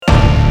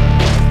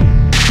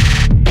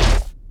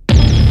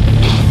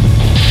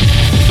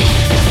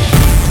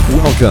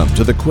Welcome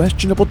to the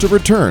Questionable to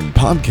Return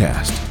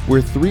podcast,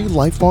 where three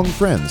lifelong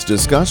friends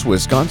discuss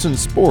Wisconsin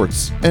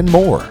sports and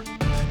more.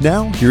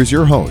 Now, here's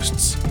your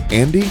hosts,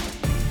 Andy,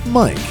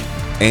 Mike,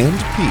 and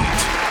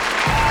Pete.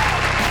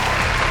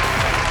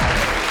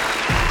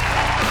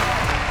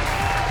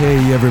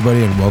 Hey,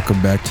 everybody, and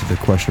welcome back to the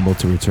Questionable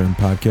to Return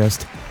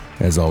podcast.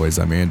 As always,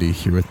 I'm Andy,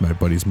 here with my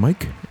buddies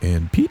Mike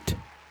and Pete.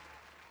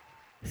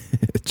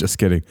 Just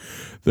kidding.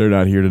 They're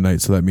not here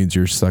tonight, so that means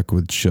you're stuck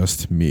with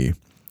just me.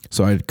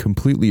 So I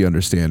completely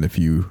understand if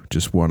you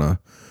just want to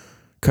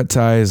cut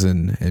ties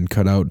and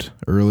cut out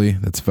early.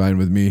 That's fine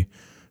with me.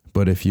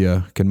 But if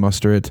you can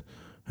muster it,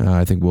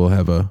 I think we'll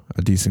have a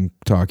decent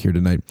talk here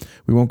tonight.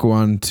 We won't go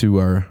on to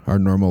our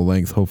normal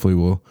length. Hopefully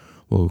we'll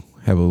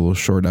have a little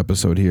short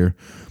episode here.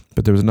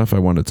 But there was enough I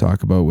wanted to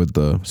talk about with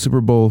the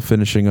Super Bowl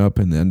finishing up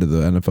and the end of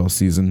the NFL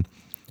season,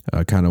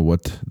 kind of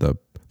what the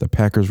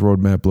Packers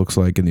roadmap looks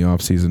like in the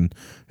offseason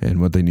and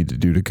what they need to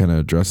do to kind of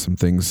address some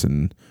things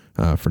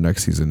for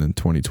next season in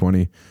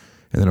 2020.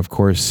 And then, of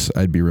course,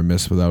 I'd be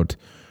remiss without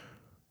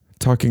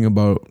talking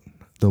about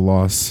the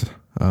loss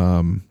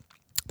that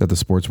the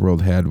sports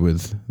world had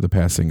with the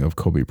passing of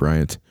Kobe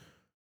Bryant.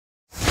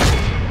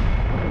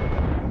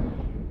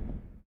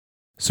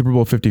 Super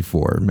Bowl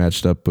 54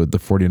 matched up with the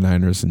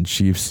 49ers and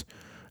Chiefs.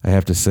 I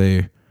have to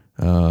say,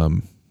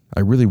 I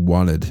really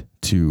wanted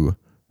to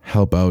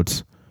help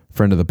out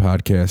friend of the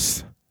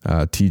podcast,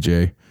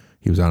 TJ.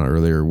 He was on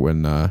earlier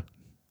when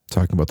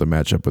talking about the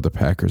matchup with the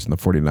Packers and the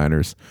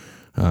 49ers.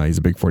 He's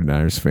a big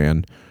 49ers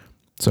fan.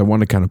 So I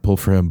want to kind of pull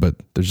for him, but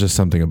there's just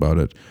something about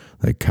it.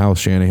 Like Kyle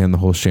Shanahan, the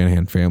whole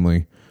Shanahan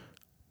family,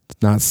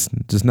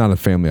 it's not a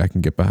family I can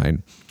get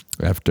behind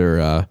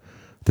after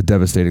the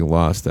devastating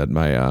loss that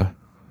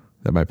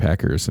my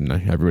Packers and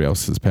everybody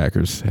else's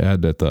Packers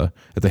had at the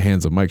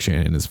hands of Mike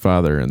Shanahan, his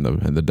father, and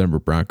the Denver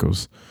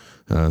Broncos.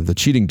 The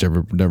cheating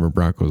Denver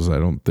Broncos, I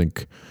don't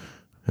think,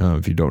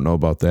 if you don't know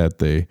about that,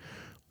 they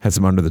had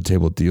some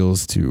under-the-table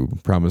deals to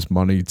promise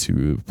money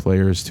to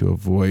players to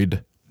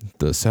avoid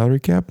the salary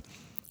cap.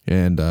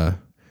 And I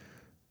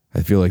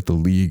feel like the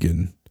league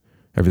and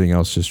everything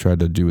else just tried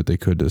to do what they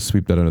could to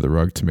sweep that under the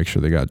rug to make sure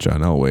they got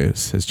John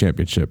Elway his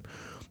championship.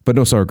 But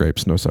no sour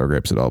grapes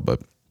at all.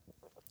 But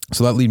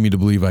so that led me to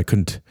believe I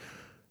couldn't,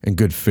 in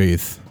good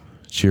faith,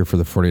 cheer for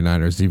the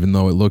 49ers, even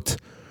though it looked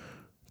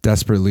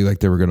desperately like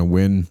they were going to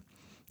win.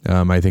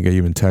 I think I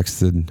even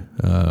texted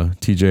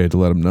TJ to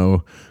let him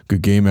know.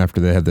 Good game after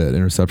they had that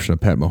interception of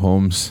Pat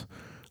Mahomes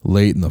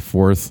late in the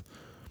fourth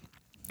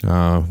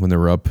when they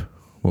were up,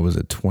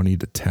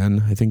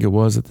 20-10, I think it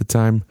was at the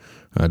time.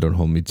 Don't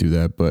hold me to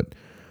that. But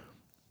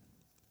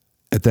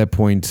at that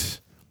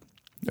point,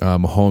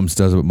 Mahomes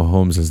does what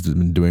Mahomes has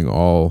been doing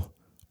all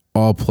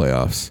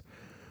playoffs.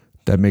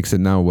 That makes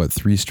it now,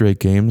 3 straight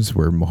games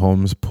where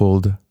Mahomes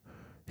pulled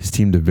his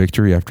team to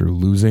victory after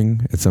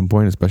losing at some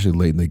point, especially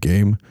late in the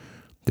game.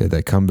 They had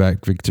that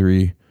comeback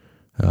victory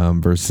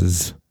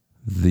versus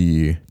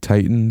the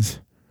Titans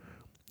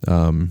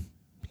to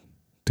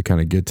kind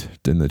of get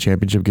in the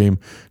championship game.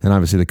 And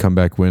obviously the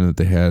comeback win that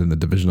they had in the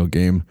divisional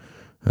game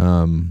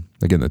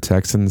against the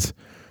Texans.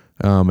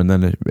 And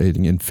then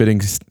in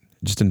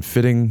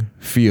fitting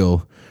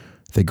feel,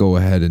 they go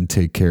ahead and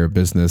take care of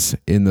business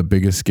in the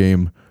biggest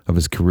game of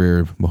his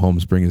career.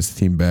 Mahomes brings his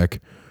team back,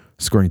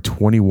 scoring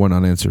 21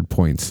 unanswered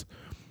points.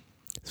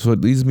 So it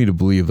leads me to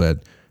believe that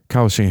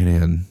Kyle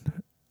Shanahan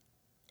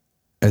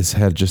has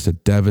had just a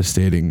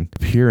devastating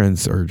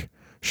appearance or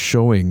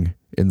showing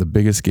in the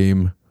biggest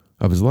game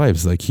of his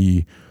life. Like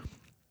he,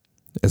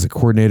 as a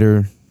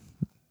coordinator,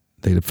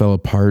 they fell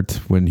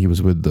apart when he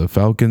was with the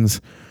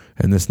Falcons,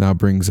 and this now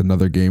brings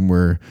another game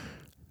where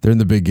they're in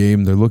the big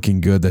game. They're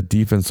looking good. That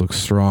defense looks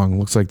strong.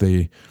 Looks like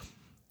that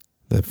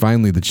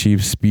finally the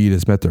Chiefs' speed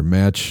has met their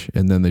match,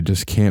 and then they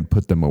just can't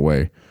put them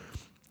away.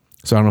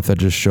 So I don't know if that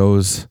just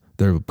shows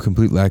their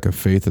complete lack of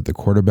faith at the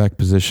quarterback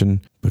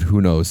position, but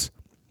who knows?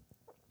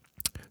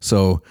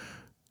 So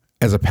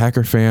as a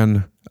Packer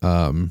fan,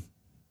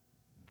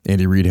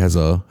 Andy Reid has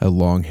a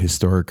long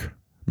historic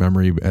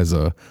memory as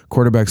a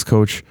quarterbacks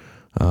coach,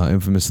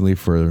 infamously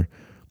for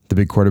the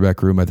big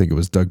quarterback room. I think it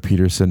was Doug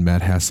Peterson.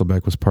 Matt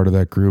Hasselbeck was part of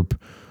that group.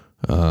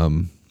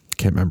 Can't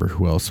remember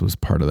who else was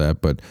part of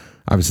that, but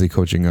obviously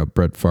coaching up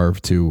Brett Favre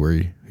too,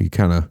 where he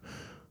kind of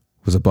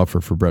was a buffer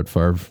for Brett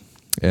Favre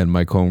and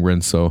Mike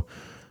Holmgren. So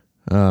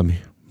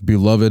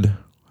beloved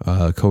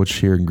coach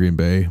here in Green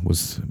Bay,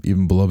 was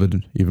even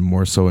beloved, even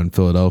more so in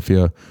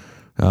Philadelphia.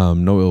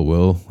 No ill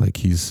will. Like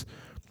he's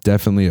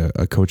definitely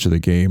a coach of the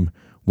game,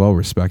 well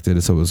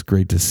respected. So it was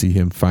great to see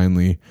him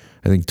finally.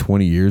 I think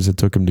 20 years it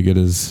took him to get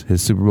his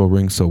Super Bowl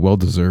ring, so well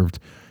deserved.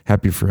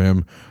 Happy for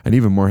him, and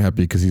even more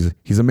happy because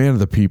he's a man of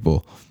the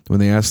people. When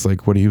they asked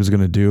what he was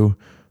going to do,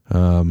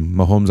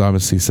 Mahomes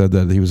obviously said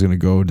that he was going to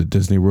go to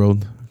Disney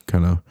World,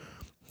 kind of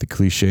the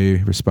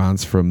cliche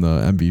response from the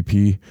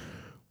MVP.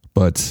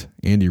 But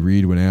Andy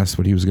Reid, when asked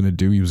what he was going to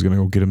do, he was going to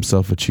go get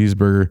himself a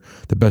cheeseburger,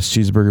 the best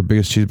cheeseburger,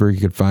 biggest cheeseburger he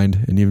could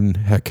find, and even,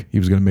 heck, he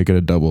was going to make it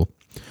a double.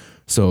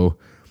 So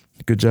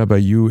good job by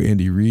you,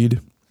 Andy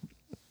Reid.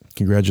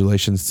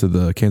 Congratulations to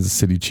the Kansas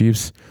City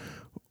Chiefs.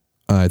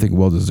 I think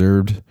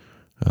well-deserved.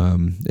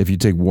 If you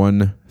take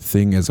one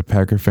thing as a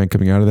Packer fan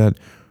coming out of that,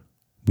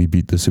 we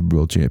beat the Super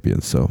Bowl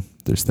champions. So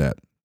there's that.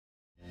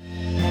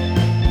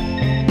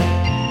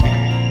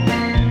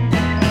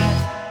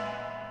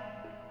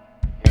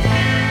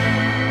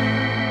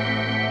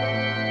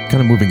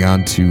 Kind of moving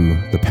on to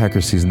the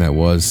Packers season that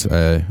was.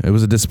 It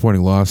was a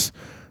disappointing loss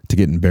to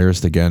get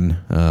embarrassed again,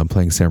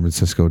 playing San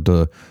Francisco,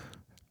 to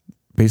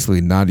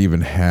basically not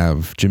even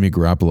have Jimmy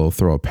Garoppolo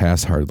throw a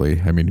pass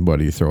hardly. I mean, what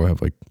do you throw?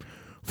 Have like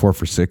 4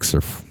 for 6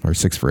 or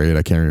 6 for 8?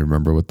 I can't even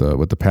remember what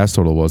the pass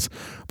total was.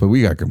 But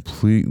we got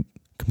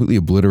completely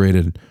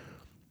obliterated,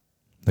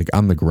 like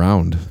on the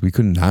ground. We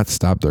could not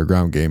stop their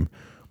ground game.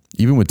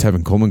 Even with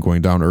Tevin Coleman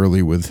going down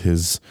early with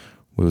his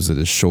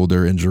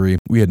shoulder injury,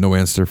 we had no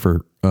answer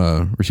for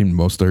Raheem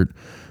Mostert.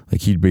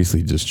 Like, he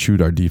basically just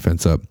chewed our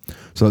defense up.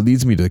 So it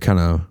leads me to kind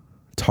of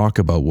talk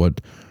about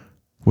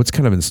what's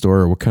kind of in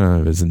store, or what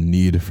kind of is in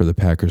need for the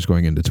Packers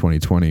going into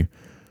 2020.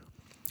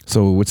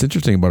 So what's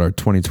interesting about our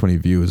 2020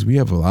 view is we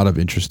have a lot of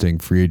interesting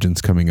free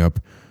agents coming up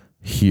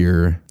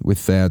here.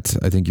 With that,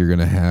 I think you're going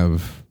to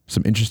have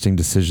some interesting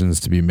decisions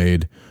to be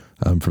made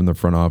from the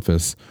front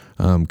office.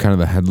 Kind of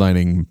the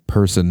headlining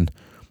person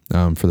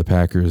for the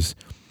Packers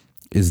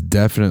is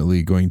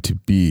definitely going to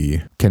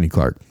be Kenny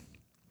Clark.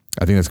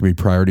 I think that's going to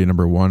be priority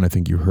number one. I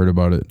think you heard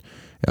about it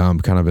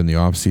kind of in the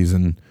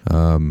offseason.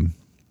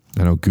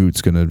 I know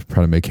Goot's going to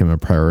try to make him a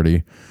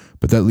priority,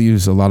 but that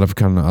leaves a lot of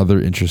kind of other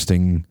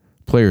interesting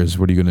players.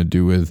 What are you going to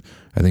do with,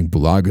 I think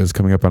Bulaga is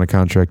coming up on a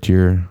contract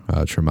here.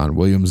 Tremont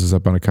Williams is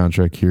up on a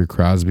contract here.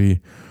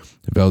 Crosby,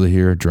 Velda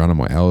here,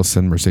 Geronimo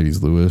Allison,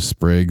 Mercedes Lewis,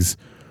 Spriggs,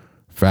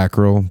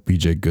 Fackrell,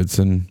 BJ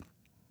Goodson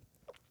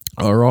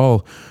are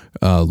all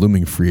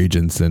looming free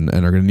agents and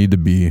are going to need to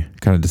be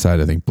kind of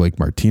decided. I think Blake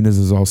Martinez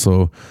is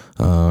also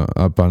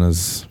up on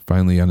his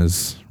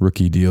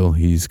rookie deal.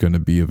 He's going to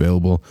be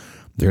available.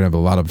 They're going to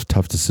have a lot of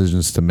tough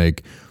decisions to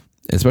make,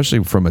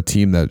 especially from a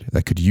team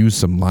that could use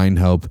some line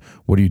help.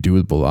 What do you do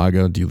with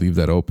Bulaga? Do you leave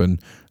that open?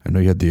 I know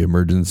you had the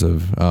emergence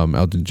of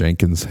Elgton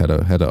Jenkins, had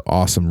an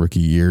awesome rookie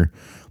year,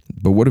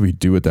 but what do we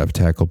do at that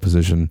tackle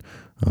position?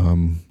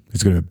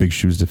 He's going to have big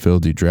shoes to fill.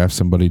 Do you draft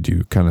somebody? Do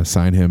you kind of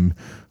sign him?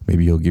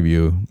 Maybe he'll give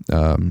you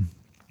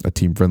a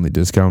team-friendly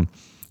discount.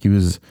 He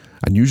was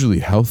unusually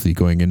healthy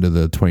going into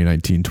the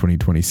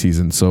 2019-2020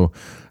 season, so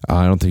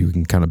I don't think we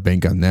can kind of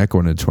bank on that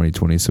going into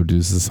 2020. So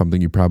this is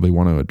something you probably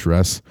want to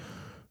address,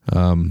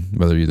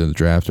 whether either the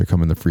draft or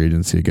come in the free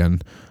agency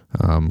again,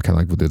 kind of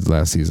like we did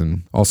last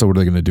season. Also, what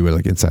are they going to do with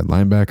like inside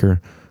linebacker?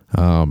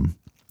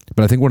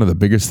 But I think one of the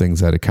biggest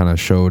things that it kind of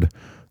showed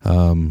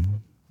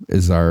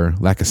is our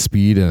lack of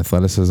speed and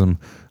athleticism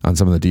on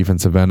some of the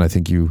defensive end. I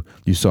think you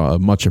saw a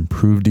much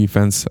improved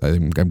defense.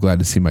 I'm glad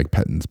to see Mike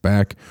Pettine's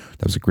back.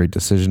 That was a great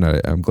decision.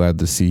 I'm glad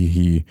to see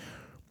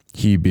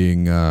he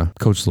being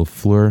Coach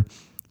LaFleur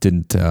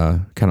didn't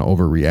kind of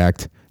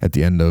overreact at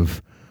the end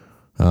of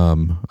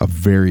a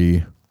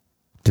very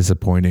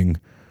disappointing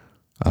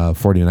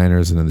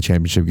 49ers and then the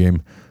championship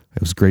game. It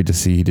was great to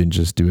see he didn't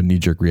just do a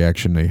knee-jerk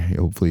reaction.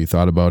 Hopefully he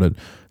thought about it.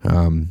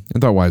 And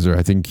thought wiser.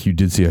 I think you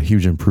did see a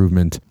huge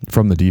improvement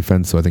from the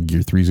defense, so I think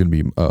year 3 is going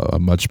to be a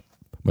much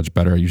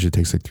better. It usually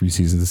takes like 3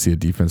 seasons to see a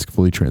defense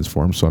fully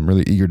transform, so I'm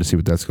really eager to see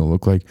what that's going to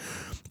look like.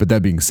 But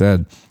that being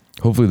said,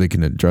 hopefully they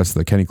can address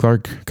the Kenny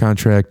Clark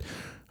contract.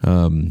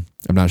 I'm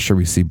not sure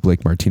we see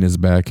Blake Martinez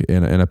back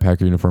in a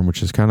Packer uniform,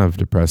 which is kind of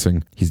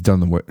depressing. He's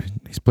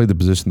played the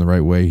position the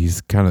right way. He's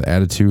kind of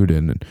attitude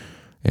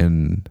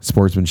and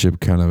sportsmanship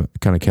kind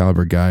of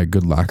caliber guy,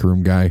 good locker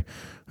room guy.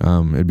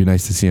 It'd be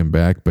nice to see him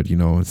back, but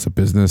it's a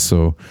business,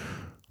 so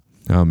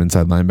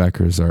inside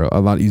linebackers are a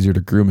lot easier to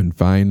groom and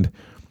find.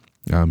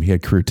 He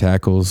had career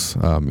tackles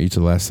each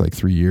of the last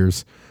 3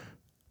 years,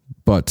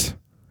 but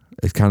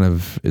it kind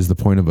of is the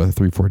point of a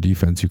 3-4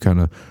 defense.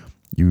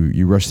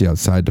 You rush the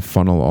outside to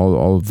funnel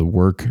all of the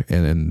work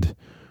and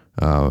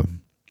I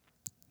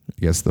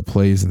guess the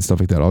plays and stuff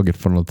like that all get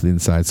funneled to the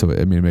inside. So,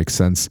 it makes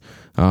sense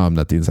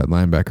that the inside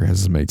linebacker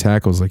has as many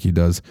tackles like he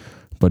does,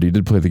 but he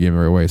did play the game the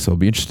right way. So it'll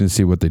be interesting to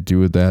see what they do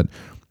with that.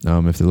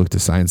 If they look to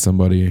sign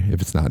somebody,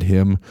 if it's not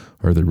him,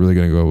 or they're really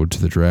going to go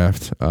to the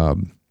draft. But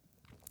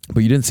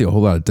you didn't see a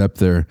whole lot of depth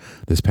there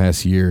this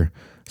past year.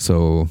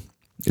 So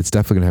it's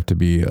definitely going to have to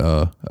be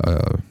a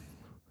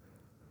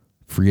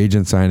free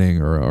agent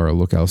signing or a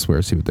look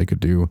elsewhere, see what they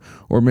could do.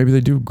 Or maybe they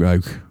do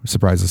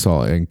surprise us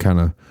all and kind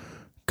of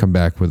come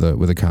back with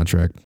a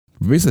contract.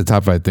 Basically, the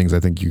top 5 things I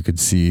think you could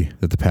see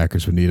that the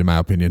Packers would need, in my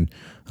opinion.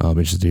 I'm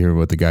interested to hear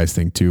what the guys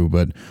think too.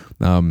 But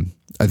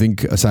I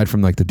think aside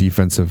from the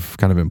defensive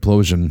kind of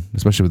implosion,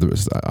 especially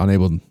with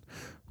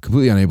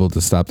completely unable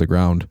to stop the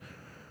ground,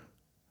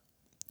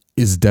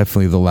 is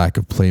definitely the lack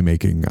of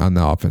playmaking on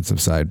the offensive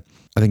side.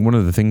 I think one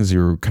of the things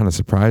you're kind of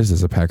surprised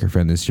as a Packer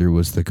fan this year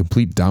was the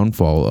complete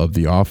downfall of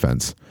the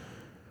offense.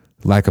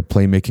 Lack of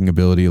playmaking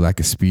ability, lack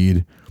of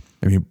speed.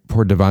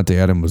 Poor Devontae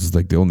Adams was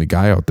the only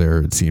guy out there,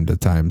 it seemed at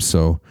times.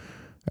 So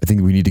I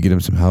think we need to get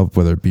him some help,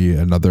 whether it be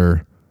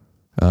another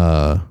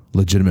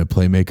legitimate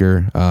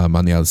playmaker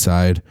on the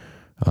outside.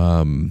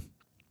 Kind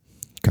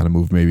of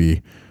move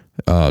maybe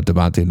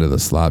Devontae into the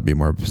slot, be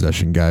more of a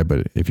possession guy.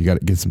 But if you got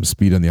to get some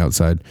speed on the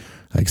outside,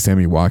 like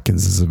Sammy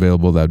Watkins is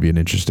available, that'd be an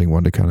interesting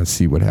one to kind of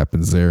see what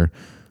happens there.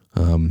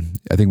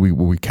 I think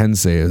what we can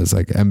say is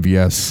like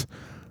MVS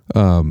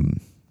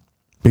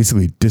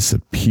basically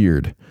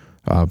disappeared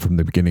from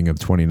the beginning of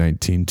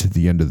 2019 to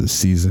the end of the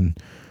season.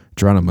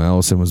 Geronimo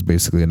Allison was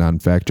basically a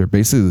non-factor.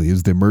 Basically, it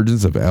was the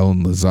emergence of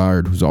Allen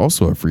Lazard, who's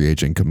also a free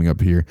agent coming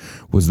up here,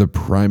 was the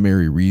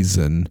primary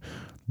reason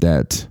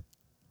that,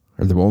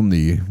 or the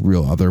only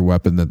real other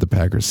weapon that the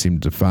Packers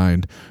seemed to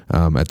find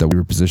at that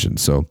waiver position.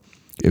 So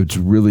it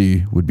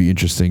really would be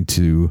interesting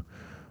to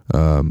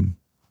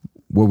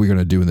what we're going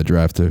to do in the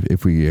draft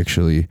if we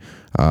actually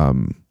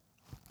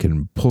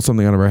can pull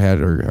something out of our hat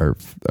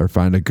or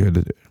find a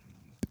good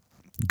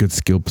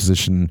skill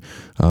position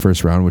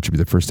first round, which would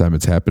be the first time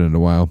it's happened in a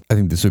while. I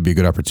think this would be a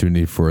good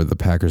opportunity for the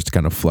Packers to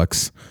kind of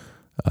flex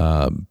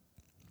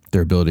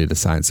their ability to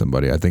sign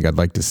somebody. I think I'd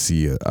like to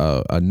see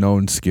a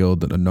known skill,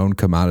 a known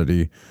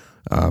commodity,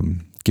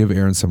 give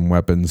Aaron some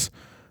weapons.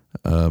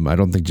 I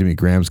don't think Jimmy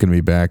Graham's going to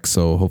be back,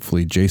 so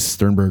hopefully Jace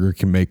Sternberger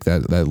can make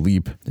that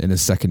leap in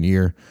his second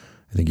year.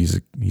 I think he's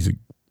a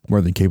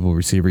more than capable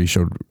receiver. He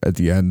showed at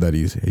the end that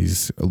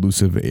he's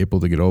elusive, able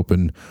to get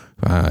open.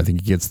 I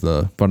think he gets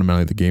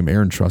fundamentally the game.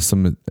 Aaron trusts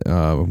him.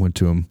 Went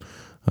to him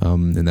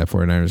in that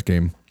 49ers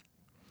game.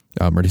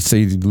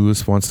 Mercedes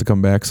Lewis wants to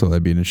come back, so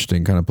that'd be an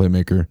interesting kind of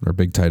playmaker or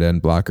big tight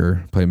end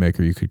blocker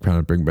playmaker you could kind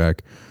of bring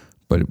back.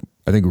 But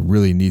I think it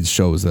really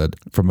shows that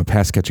from a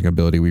pass catching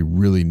ability, we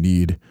really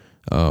need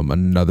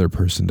another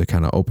person to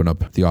kind of open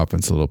up the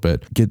offense a little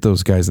bit. Get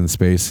those guys in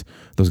space.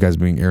 Those guys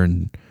being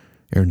Aaron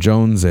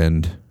Jones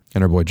and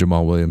our boy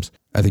Jamal Williams.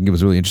 I think it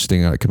was really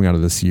interesting coming out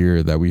of this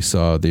year that we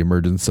saw the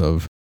emergence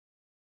of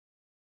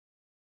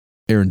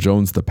Aaron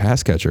Jones, the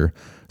pass catcher.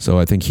 So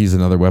I think he's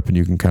another weapon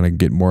you can kind of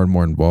get more and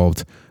more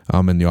involved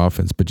in the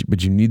offense.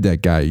 But you need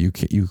that guy. You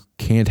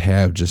can't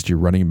have just your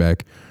running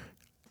back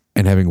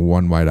and having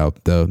one wide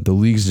out. The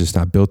league's just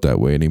not built that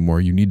way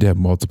anymore. You need to have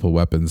multiple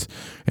weapons.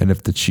 And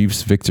if the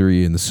Chiefs'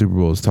 victory in the Super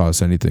Bowl has taught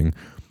us anything,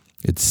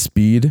 it's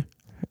speed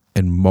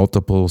and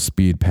multiple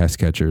speed pass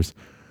catchers.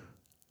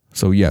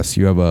 So yes,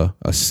 you have a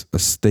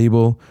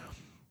stable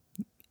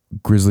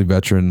Grizzly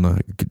veteran.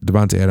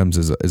 Devontae Adams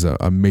is an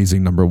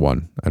amazing number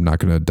one. I'm not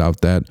going to doubt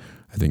that.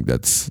 I think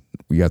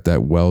we got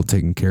that well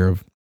taken care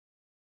of.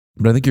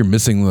 But I think you're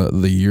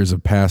missing the years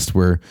of past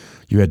where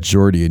you had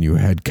Jordy and you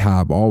had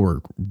Cobb. All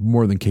were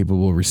more than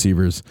capable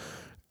receivers.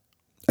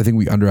 I think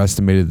we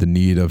underestimated the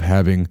need of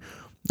having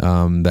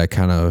that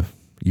kind of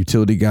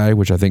utility guy,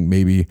 which I think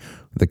maybe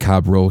the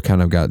Cobb role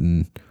kind of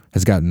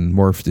has gotten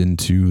morphed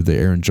into the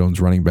Aaron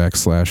Jones running back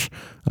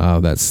 /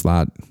 that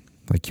slot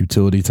like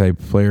utility type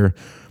player.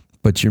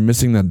 But you're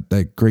missing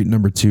that great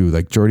number two.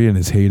 Like Jordy in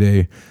his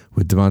heyday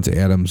with Devontae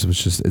Adams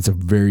it's a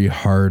very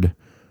hard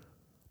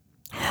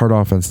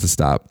offense to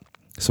stop.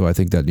 So I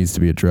think that needs to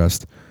be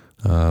addressed.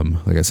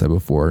 Like I said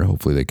before,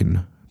 hopefully they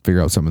can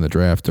figure out something in the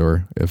draft,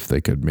 or if they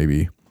could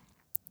maybe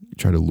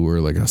try to lure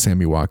like a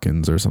Sammy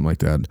Watkins or something like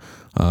that,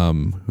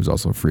 who's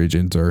also a free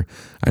agent. Or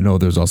I know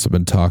there's also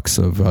been talks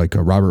of like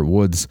a Robert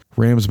Woods.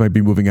 Rams might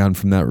be moving on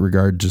from that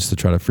regard just to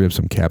try to free up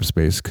some cap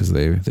space because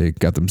they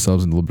got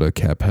themselves in a little bit of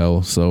cap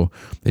hell. So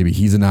maybe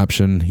he's an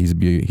option. He'd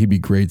be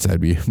great. So I'd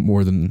be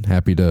more than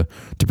happy to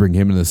bring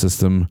him in the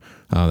system.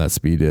 That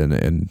speed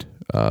and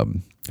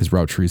his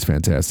route tree is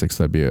fantastic,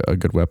 so that'd be a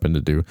good weapon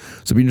to do.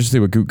 So it'd be interesting to see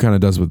what Goot kind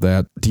of does with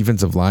that.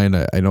 Defensive line,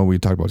 I know we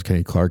talked about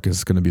Kenny Clark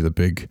is going to be the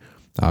big,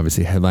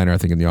 obviously, headliner, I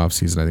think, in the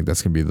offseason. I think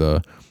that's going to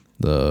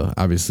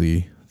be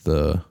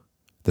the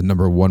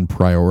number one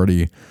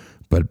priority.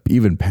 But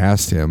even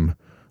past him,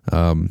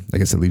 I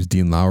guess it leaves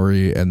Dean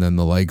Lowry and then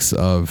the likes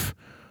of,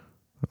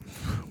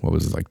 what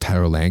was it, like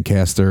Tyler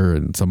Lancaster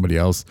and somebody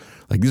else.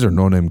 Like, these are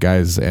no-name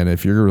guys, and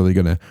if you're really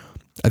going to,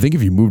 I think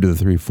if you move to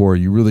the 3-4,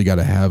 you really got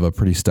to have a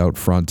pretty stout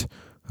front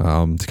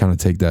to kind of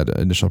take that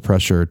initial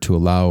pressure to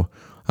allow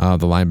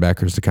the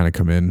linebackers to kind of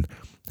come in.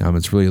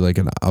 It's really like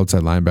an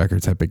outside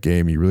linebacker type of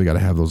game. You really got to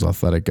have those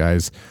athletic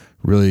guys.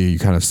 Really, you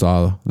kind of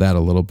saw that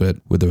a little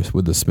bit with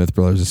the Smith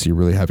brothers this year,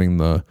 really having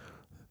the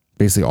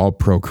basically all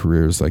pro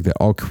careers, like the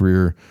all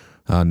career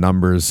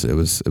numbers. It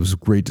was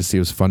great to see.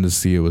 It was fun to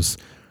see. It was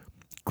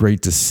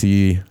great to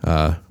see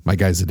my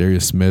guy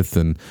Zadarius Smith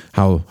and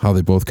how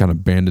they both kind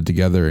of banded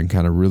together and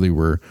kind of really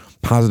were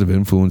positive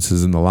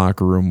influences in the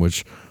locker room,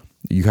 which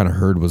you kind of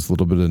heard was a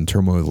little bit in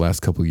turmoil the last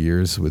couple of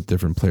years with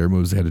different player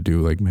moves they had to do,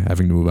 like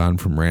having to move on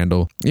from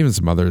Randall. Even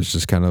some others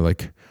just kind of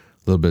like a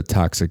little bit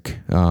toxic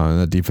in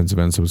that defensive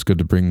end. So it was good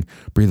to breathe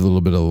a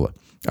little bit of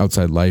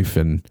outside life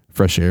and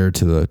fresh air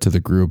to the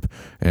group.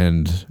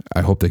 And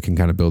I hope they can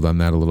kind of build on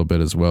that a little bit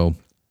as well.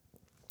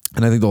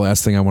 And I think the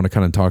last thing I want to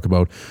kind of talk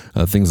about,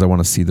 things I want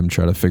to see them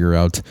try to figure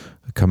out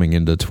coming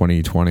into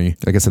 2020.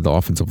 Like I said, the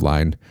offensive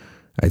line.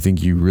 I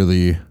think you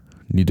really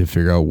need to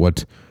figure out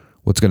what's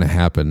going to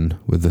happen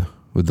with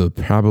the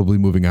probably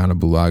moving on of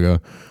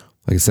Bulaga.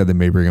 Like I said, they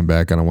may bring him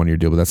back on a one-year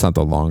deal, but that's not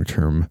the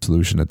long-term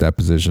solution at that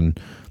position.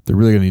 They're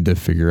really going to need to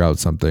figure out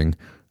something.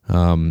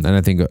 And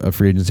I think a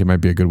free agency might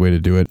be a good way to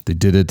do it. They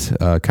did it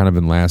kind of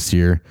in last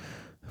year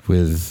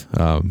with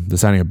the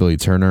signing of Billy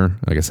Turner.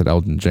 Like I said,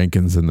 Elgton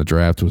Jenkins in the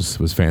draft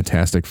was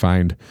fantastic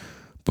find.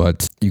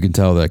 But you can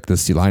tell that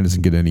this line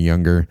doesn't get any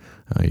younger.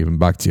 Even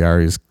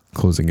Bakhtiari is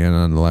closing in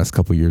on the last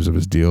couple of years of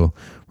his deal.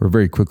 We're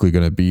very quickly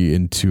going to be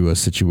into a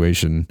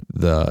situation.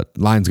 The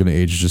line's going to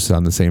age just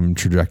on the same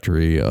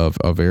trajectory of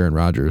Aaron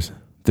Rodgers.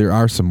 There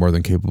are some more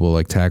than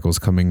capable tackles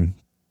coming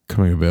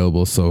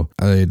available. So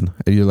I'd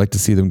like to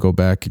see them go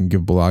back and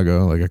give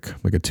Bulaga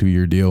like a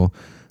 2-year deal,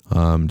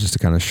 just to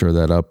kind of shore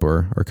that up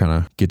or kind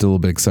of get a little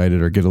bit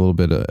excited or get a little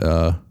bit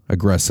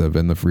aggressive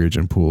in the free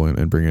agent pool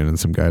and bring in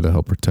some guy to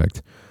help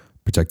protect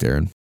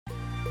Aaron.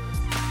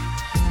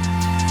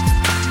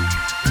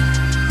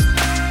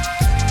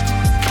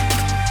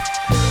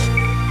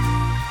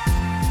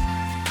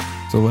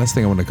 So the last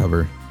thing I want to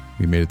cover,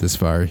 we made it this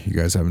far. You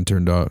guys haven't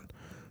turned off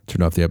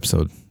the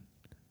episode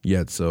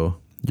yet, so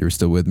you're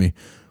still with me.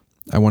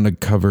 I want to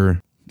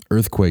cover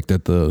earthquake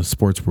that the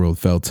sports world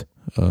felt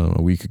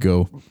a week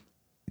ago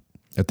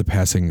at the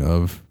passing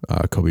of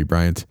Kobe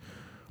Bryant.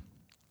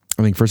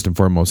 I think first and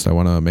foremost, I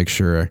want to make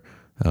sure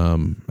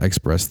I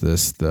express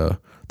the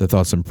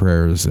thoughts and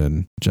prayers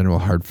and general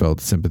heartfelt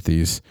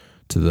sympathies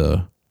to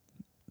the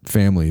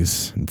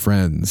families and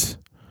friends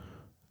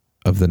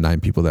of the 9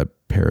 people that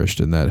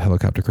perished in that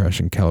helicopter crash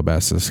in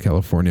Calabasas,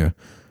 California.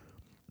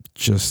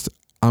 Just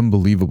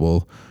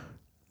unbelievable.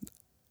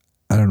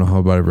 I don't know how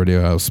about everybody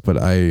else, but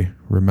I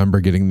remember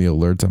getting the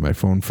alert on my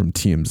phone from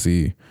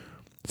TMZ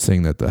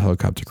saying that the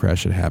helicopter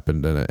crash had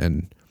happened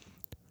and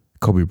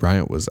Kobe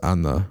Bryant was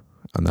on the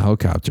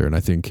helicopter. And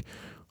I think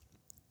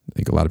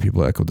a lot of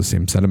people echoed the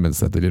same sentiments,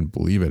 that they didn't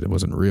believe it. It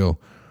wasn't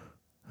real.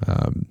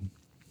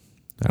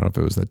 I don't know if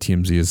it was that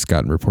TMZ has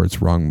gotten reports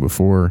wrong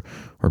before,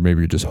 or maybe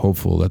you're just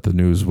hopeful that the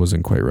news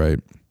wasn't quite right.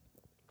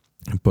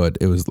 But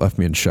it left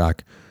me in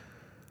shock.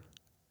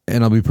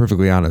 And I'll be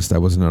perfectly honest, I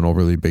wasn't an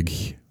overly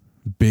big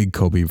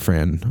Kobe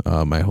fan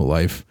my whole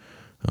life.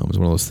 It was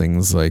one of those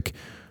things like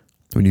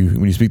when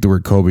you speak the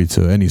word Kobe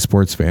to any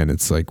sports fan,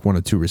 it's like one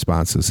of two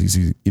responses.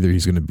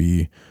 He's going to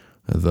be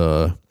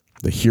the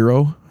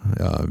hero,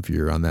 if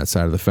you're on that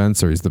side of the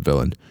fence, or he's the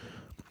villain.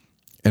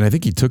 And I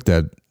think he took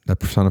that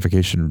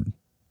personification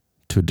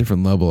to a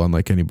different level,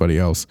 unlike anybody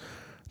else.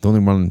 The only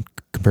one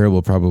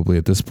comparable probably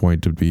at this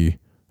point would be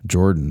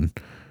Jordan.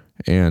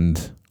 And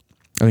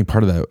I think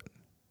part of that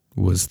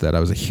was that I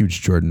was a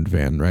huge Jordan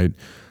fan, right?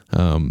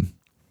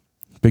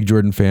 Big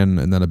Jordan fan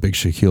and then a big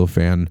Shaquille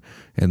fan.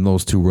 And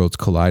those two worlds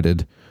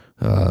collided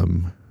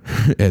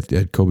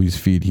at Kobe's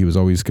feet. He was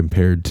always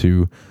compared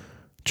to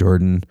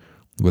Jordan,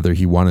 whether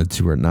he wanted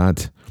to or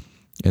not.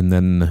 And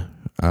then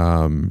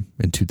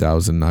in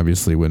 2000,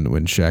 obviously,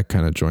 when Shaq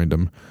kind of joined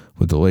him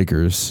with the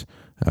Lakers,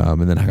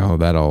 and then how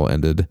that all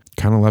ended,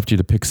 kind of left you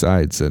to pick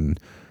sides. And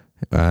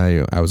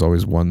I was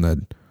always one that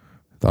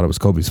thought it was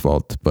Kobe's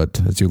fault. But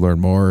as you learn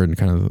more and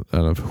kind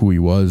of who he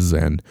was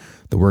and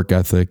the work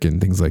ethic and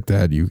things like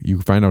that,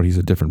 you find out he's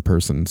a different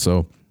person.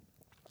 So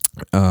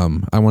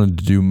I wanted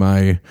to do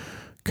my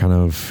kind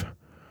of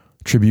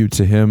tribute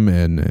to him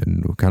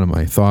and kind of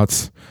my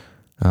thoughts,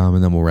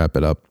 and then we'll wrap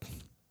it up.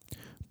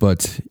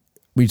 But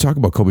when you talk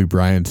about Kobe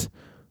Bryant,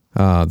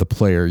 the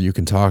player, you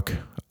can talk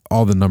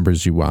all the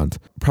numbers you want.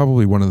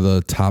 Probably one of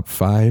the top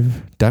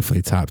 5,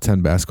 definitely top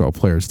 10 basketball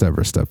players to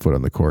ever step foot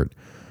on the court.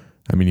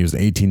 I mean, he was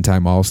an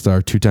 18-time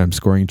All-Star, 2-time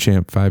scoring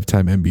champ,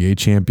 5-time NBA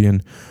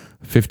champion,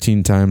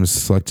 15 times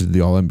selected to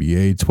the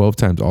All-NBA, 12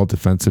 times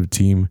All-Defensive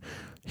team.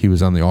 He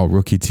was on the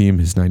All-Rookie team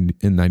in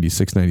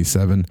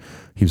 96-97.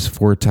 He was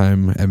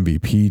 4-time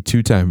MVP,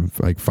 2-time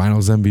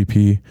Finals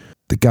MVP.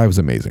 The guy was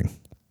amazing.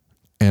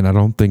 And I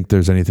don't think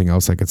there's anything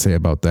else I could say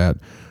about that.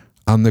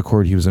 On the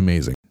court, he was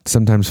amazing.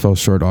 Sometimes fell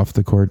short off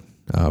the court.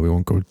 We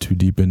won't go too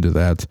deep into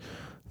that.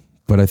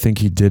 But I think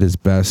he did his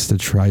best to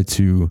try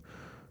to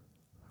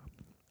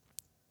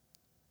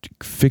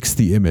fix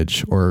the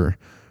image or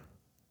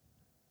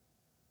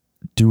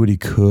do what he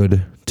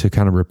could to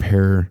kind of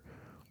repair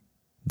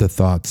the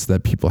thoughts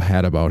that people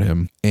had about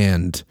him.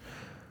 And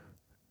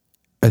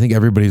I think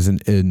everybody's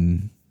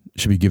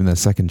should be given that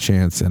second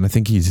chance. And I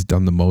think he's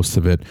done the most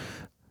of it.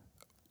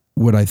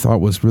 What I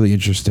thought was really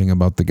interesting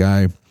about the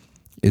guy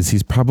is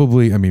he's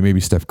probably, I mean, maybe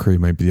Steph Curry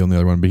might be the only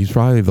other one, but he's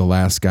probably the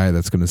last guy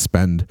that's going to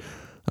spend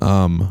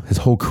his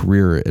whole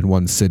career in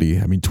one city.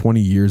 I mean, 20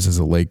 years as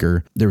a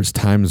Laker. There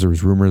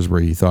was rumors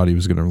where he thought he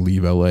was going to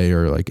leave LA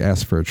or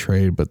ask for a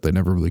trade, but they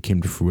never really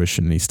came to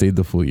fruition. And he stayed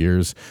the full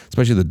years,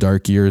 especially the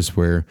dark years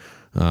where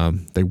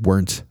they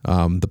weren't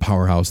the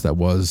powerhouse that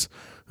was.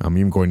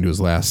 Even going to his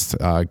last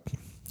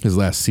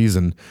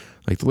season,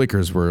 the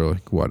Lakers were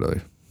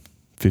a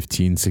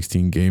 15,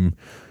 16 game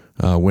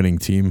winning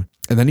team.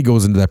 And then he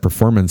goes into that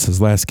performance, his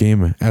last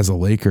game as a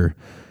Laker,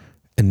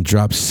 and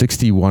drops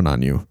 61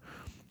 on you.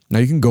 Now,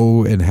 you can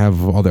go and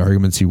have all the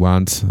arguments you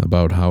want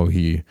about how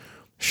he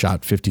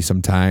shot 50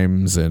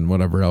 sometimes and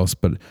whatever else,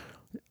 but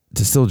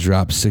to still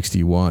drop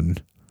 61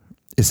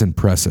 is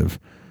impressive.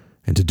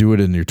 And to do it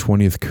in your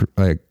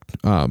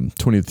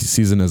 20th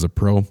season as a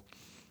pro,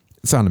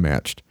 it's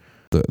unmatched.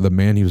 the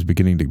man he was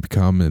beginning to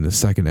become in the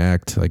second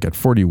act. Like at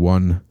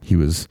 41, he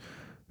was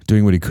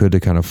doing what he could to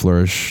kind of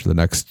flourish the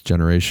next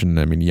generation.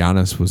 I mean,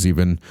 Giannis was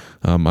even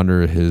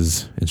under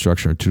his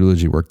instruction or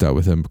tutelage. He worked out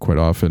with him quite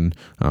often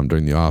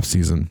during the off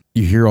season.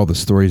 You hear all the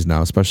stories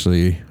now,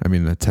 especially, I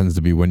mean, that tends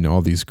to be when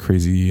all these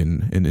crazy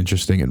and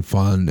interesting and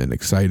fun and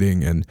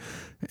exciting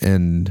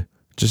and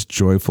just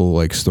joyful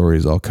like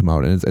stories all come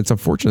out. And it's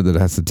unfortunate that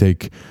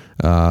it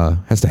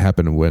has to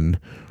happen when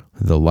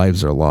the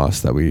lives are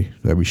lost, that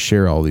we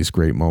share all these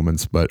great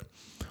moments. But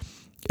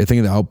I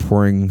think the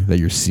outpouring that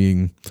you're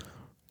seeing,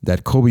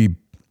 that Kobe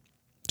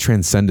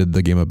transcended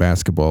the game of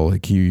basketball.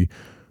 Like, he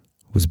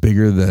was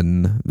bigger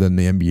than the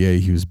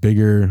NBA. He was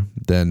bigger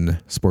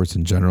than sports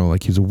in general.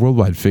 Like, he was a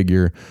worldwide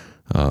figure.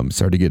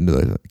 Started to get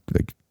into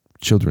the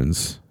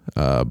children's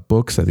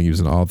books. I think he was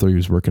an author. He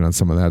was working on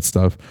some of that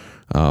stuff.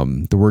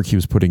 The work he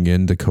was putting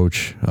in to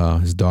coach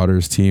his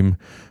daughter's team,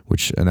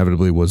 which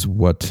inevitably was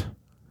what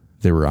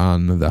they were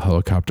on the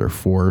helicopter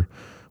for,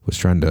 was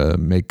trying to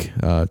make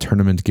a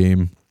tournament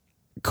game.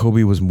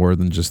 Kobe was more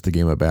than just the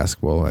game of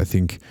basketball. I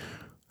think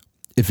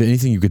if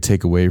anything you could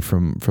take away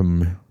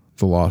from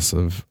the loss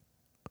of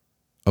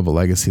a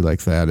legacy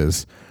like that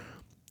is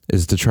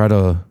to try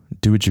to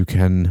do what you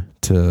can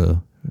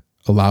to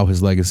allow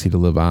his legacy to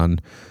live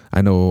on.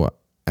 I know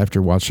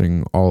after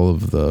watching all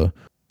of the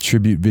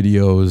tribute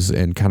videos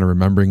and kind of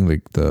remembering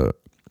like the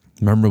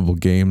memorable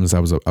games,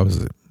 I'll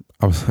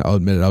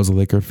admit it, I was a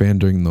Laker fan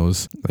during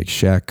those like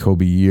Shaq,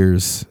 Kobe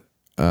years.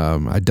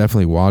 I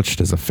definitely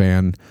watched as a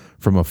fan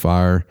from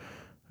afar.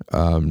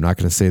 I'm not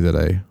going to say that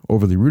I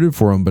overly rooted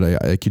for him, but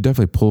I could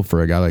definitely pull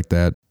for a guy like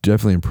that.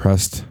 Definitely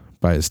impressed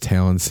by his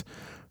talents,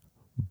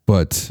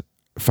 but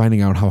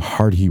finding out how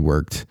hard he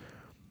worked,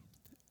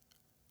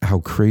 how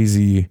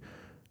crazy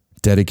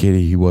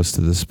dedicated he was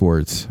to the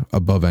sport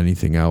above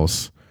anything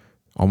else,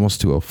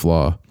 almost to a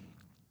flaw.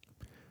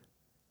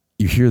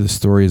 You hear the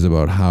stories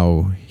about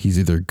how he's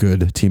either a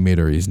good teammate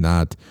or he's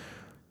not.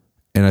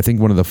 And I think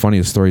one of the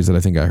funniest stories that I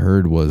think I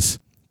heard was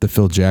the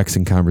Phil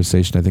Jackson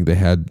conversation I think they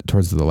had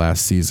towards the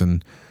last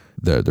season.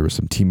 There were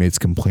some teammates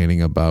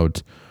complaining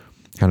about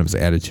kind of his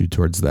attitude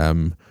towards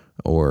them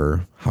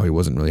or how he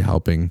wasn't really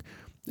helping.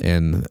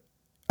 And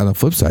on the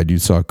flip side, you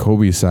saw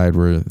Kobe's side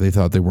where they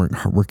thought they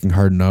weren't working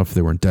hard enough.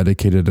 They weren't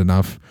dedicated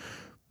enough.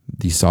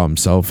 He saw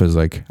himself as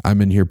like,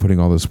 I'm in here putting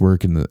all this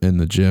work in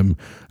the gym.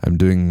 I'm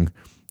doing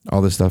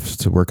all this stuff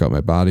to work out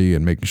my body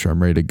and making sure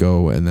I'm ready to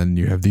go. And then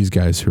you have these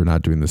guys who are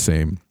not doing the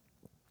same.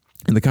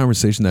 And the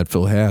conversation that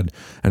Phil had,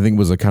 I think,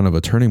 was a kind of a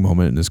turning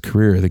moment in his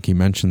career. I think he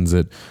mentions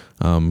it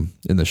in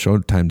the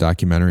Showtime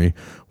documentary,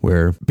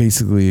 where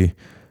basically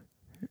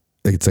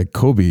it's like,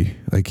 Kobe,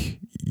 like,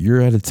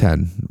 you're at a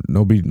 10.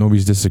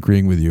 Nobody's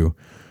disagreeing with you.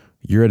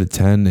 You're at a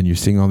 10 and you're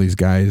seeing all these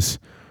guys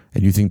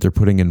and you think they're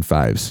putting in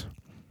 5s.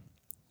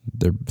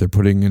 They're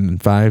putting in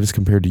 5s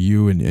compared to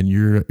you, and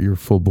you're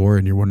full bore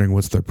and you're wondering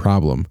what's their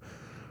problem.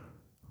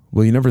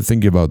 Well, you never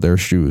think about their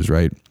shoes,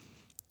 right?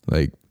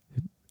 Like,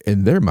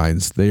 in their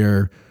minds,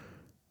 they're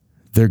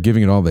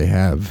giving it all they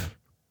have.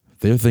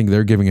 They think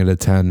they're giving it a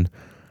 10,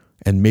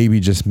 and maybe,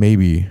 just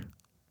maybe,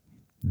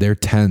 their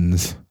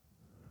 10s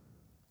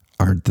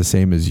aren't the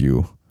same as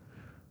you.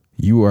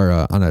 You are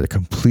on a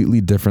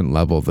completely different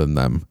level than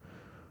them.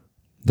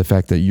 The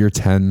fact that your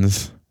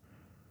 10s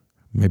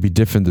may be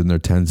different than their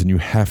 10s, and you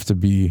have to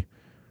be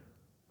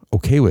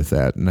okay with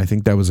that. And I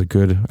think that was it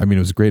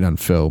was great on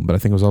Phil, but I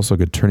think it was also a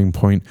good turning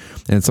point.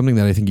 And it's something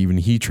that I think even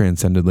he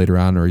transcended later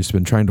on, or he's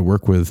been trying to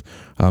work with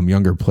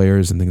younger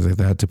players and things like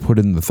that to put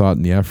in the thought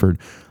and the effort.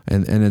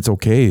 And it's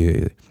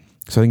okay.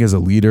 So I think as a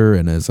leader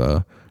and as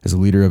a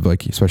leader of,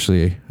 like,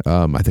 especially,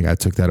 I think I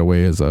took that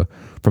away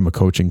from a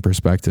coaching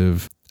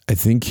perspective. I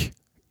think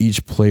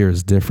each player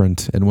is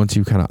different. And once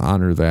you kind of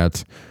honor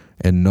that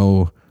and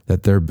know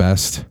that their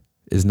best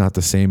is not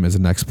the same as the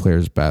next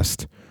player's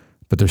best,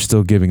 but they're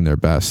still giving their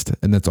best,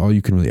 and that's all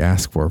you can really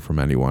ask for from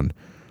anyone.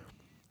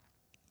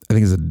 I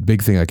think it's a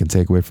big thing I can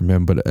take away from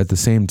him, but at the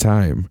same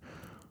time,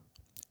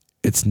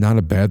 it's not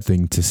a bad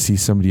thing to see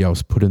somebody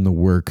else put in the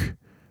work,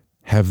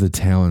 have the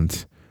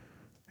talent,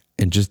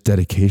 and just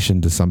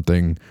dedication to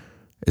something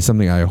is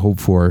something I hope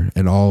for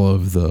in all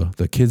of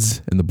the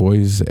kids and the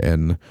boys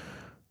and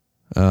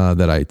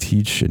that I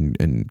teach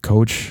and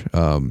coach.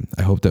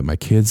 I hope that my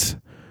kids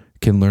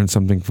can learn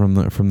something from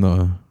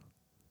the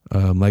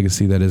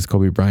legacy that is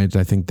Kobe Bryant.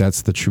 I think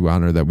that's the true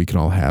honor that we can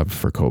all have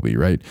for Kobe,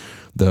 right?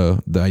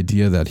 The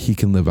idea that he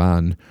can live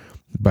on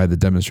by the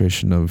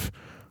demonstration of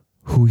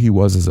who he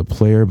was as a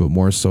player, but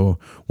more so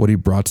what he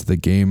brought to the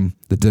game,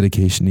 the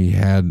dedication he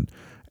had,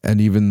 and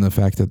even the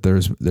fact that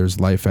there's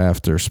life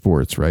after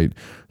sports, right?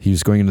 He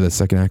was going into the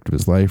second act of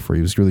his life where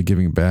he was really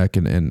giving back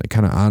and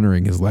kind of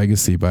honoring his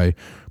legacy by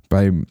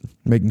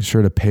making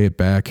sure to pay it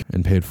back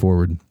and pay it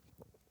forward.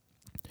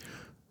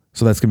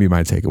 So that's going to be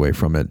my takeaway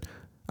from it.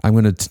 I'm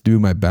going to do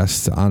my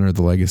best to honor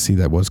the legacy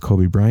that was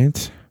Kobe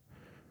Bryant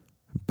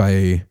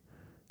by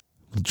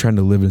trying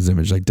to live in his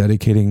image, like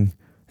dedicating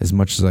as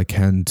much as I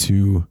can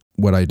to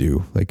what I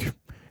do.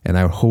 And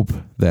I hope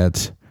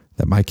that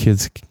my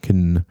kids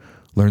can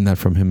learned that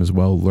from him as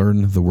well.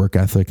 Learn the work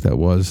ethic that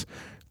was.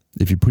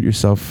 If you put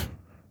yourself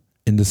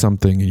into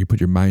something and you put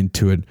your mind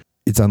to it,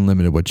 it's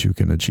unlimited what you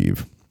can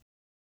achieve.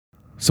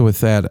 So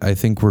with that, I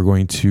think we're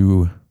going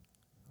to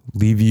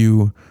leave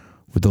you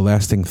with the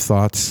lasting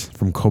thoughts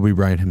from Kobe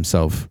Bryant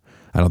himself.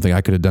 I don't think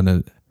I could have done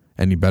it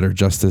any better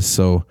justice.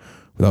 So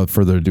without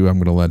further ado, I'm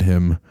going to let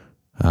him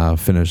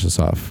finish us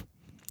off.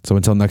 So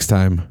until next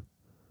time,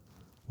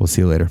 we'll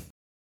see you later.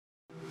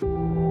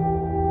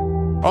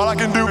 All I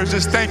can do is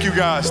just thank you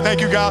guys.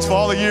 Thank you guys for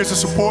all the years of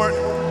support.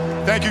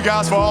 Thank you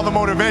guys for all the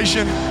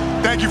motivation.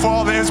 Thank you for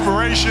all the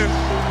inspiration.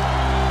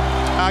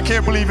 I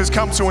can't believe it's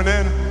come to an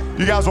end.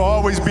 You guys will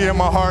always be in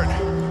my heart.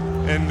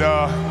 And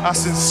I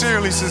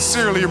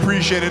sincerely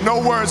appreciate it.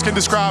 No words can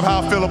describe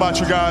how I feel about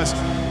you guys.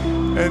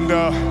 And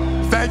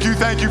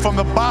thank you from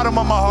the bottom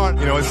of my heart.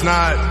 You know, it's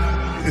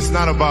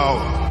not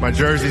about my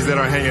jerseys that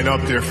are hanging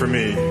up there for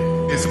me.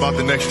 It's about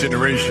the next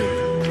generation.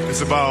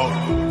 It's about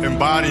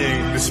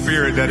embodying the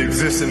spirit that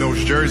exists in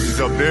those jerseys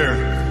up there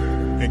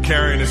and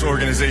carrying this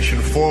organization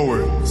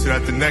forward so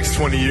that the next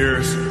 20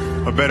 years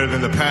are better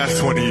than the past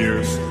 20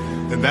 years.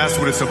 And that's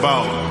what it's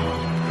about.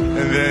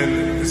 And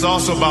then it's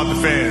also about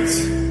the fans.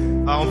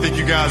 I don't think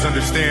you guys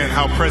understand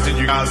how present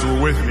you guys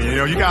were with me. You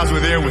know, you guys were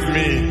there with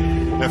me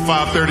at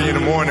 5:30 in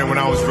the morning when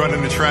I was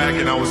running the track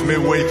and I was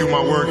midway through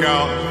my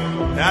workout.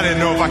 And I didn't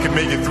know if I could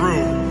make it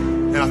through.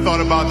 And I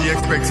thought about the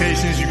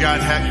expectations you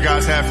guys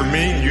had for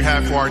me and you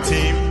had for our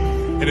team.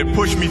 And it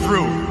pushed me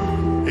through.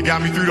 It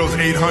got me through those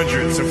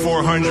 800s and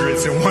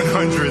 400s and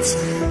 100s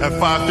at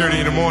 5:30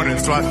 in the morning.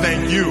 So I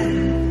thank you.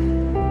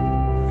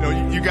 You know,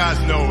 you guys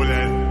know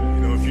that,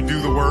 you know, if you do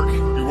the work,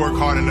 you work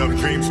hard enough,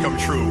 dreams come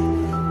true.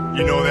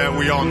 You know that,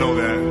 we all know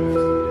that.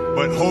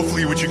 But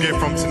hopefully what you get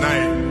from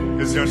tonight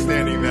is the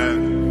understanding that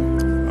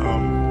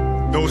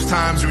those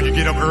times when you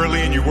get up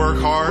early and you work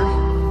hard,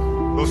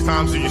 those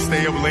times when you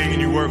stay up late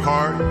and you work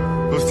hard,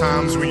 those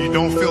times when you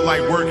don't feel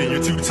like working,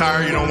 you're too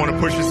tired, you don't want to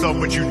push yourself,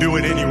 but you do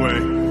it anyway.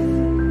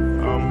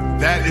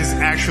 That is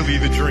actually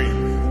the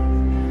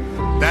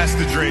dream. That's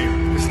the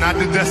dream. It's not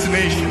the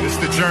destination, it's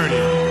the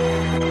journey.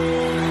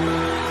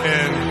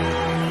 And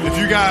if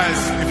you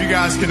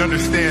guys can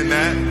understand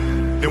that,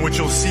 then what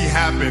you'll see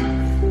happen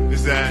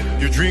is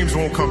that your dreams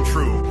won't come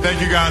true.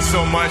 Thank you guys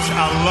so much.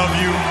 I love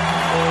you.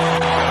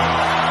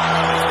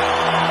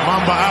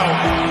 Mamba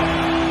out.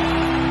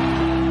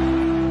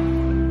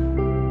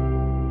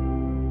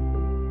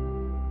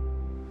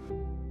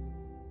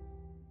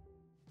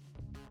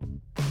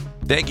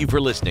 Thank you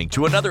for listening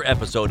to another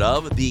episode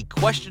of the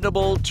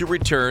Questionable to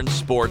Return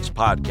Sports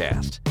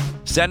Podcast.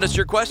 Send us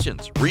your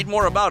questions, read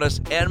more about us,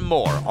 and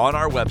more on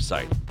our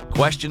website,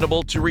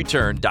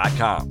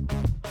 questionabletoreturn.com.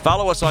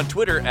 Follow us on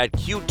Twitter at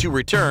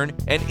Q2Return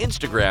and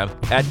Instagram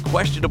at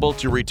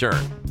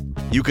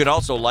questionabletoreturn. You can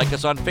also like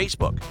us on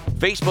Facebook,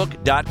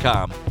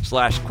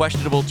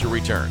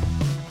 facebook.com/questionabletoreturn.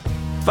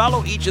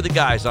 Follow each of the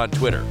guys on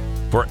Twitter.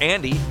 For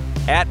Andy,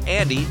 at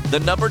Andy,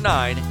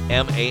 9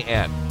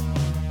 MAN.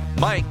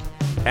 Mike,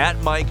 at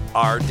Mike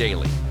R.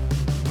 Daly.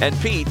 And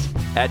Pete,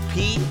 at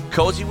P.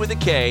 Cozy with a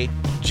K,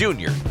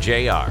 Junior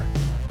JR.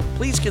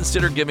 Please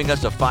consider giving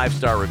us a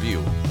 5-star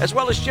review, as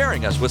well as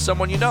sharing us with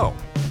someone you know.